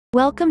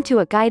Welcome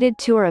to a guided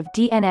tour of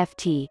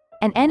DNFT,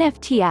 an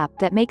NFT app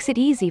that makes it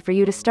easy for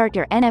you to start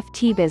your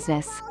NFT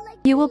business.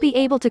 You will be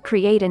able to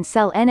create and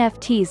sell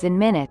NFTs in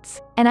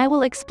minutes, and I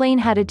will explain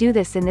how to do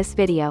this in this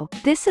video.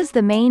 This is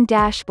the main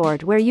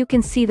dashboard where you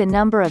can see the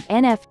number of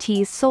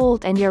NFTs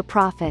sold and your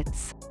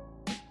profits.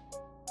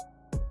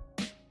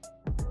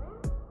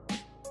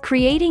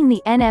 Creating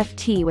the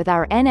NFT with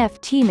our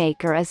NFT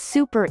Maker is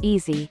super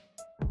easy.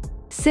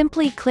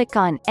 Simply click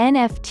on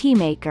NFT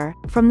Maker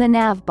from the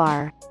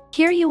navbar.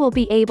 Here you will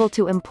be able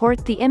to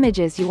import the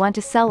images you want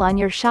to sell on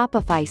your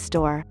Shopify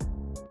store.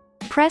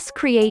 Press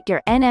Create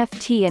Your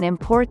NFT and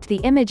import the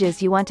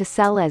images you want to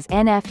sell as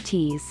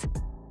NFTs.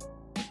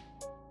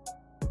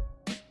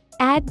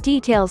 Add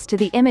details to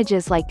the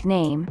images like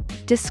name,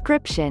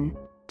 description.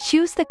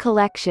 Choose the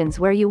collections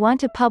where you want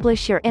to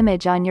publish your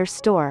image on your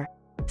store.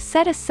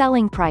 Set a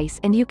selling price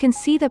and you can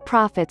see the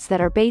profits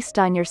that are based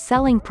on your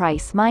selling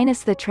price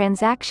minus the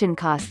transaction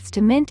costs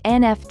to mint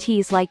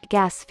NFTs like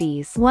gas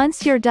fees.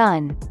 Once you're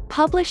done,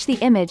 publish the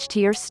image to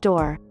your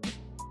store.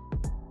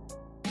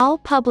 All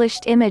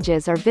published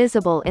images are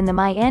visible in the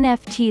My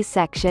NFTs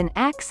section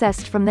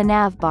accessed from the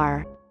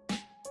navbar.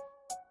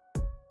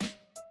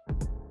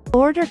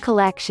 Order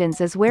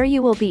collections is where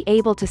you will be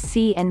able to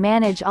see and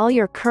manage all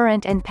your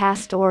current and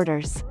past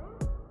orders.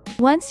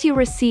 Once you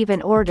receive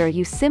an order,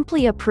 you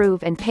simply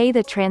approve and pay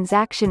the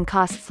transaction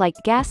costs like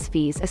gas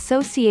fees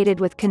associated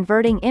with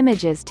converting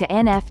images to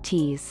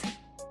NFTs.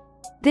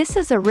 This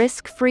is a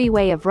risk-free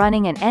way of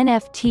running an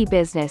NFT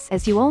business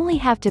as you only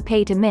have to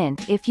pay to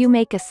mint if you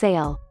make a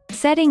sale.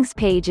 Settings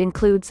page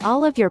includes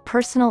all of your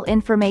personal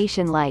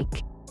information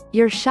like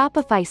your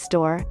Shopify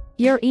store,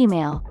 your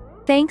email.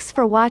 Thanks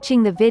for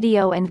watching the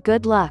video and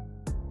good luck.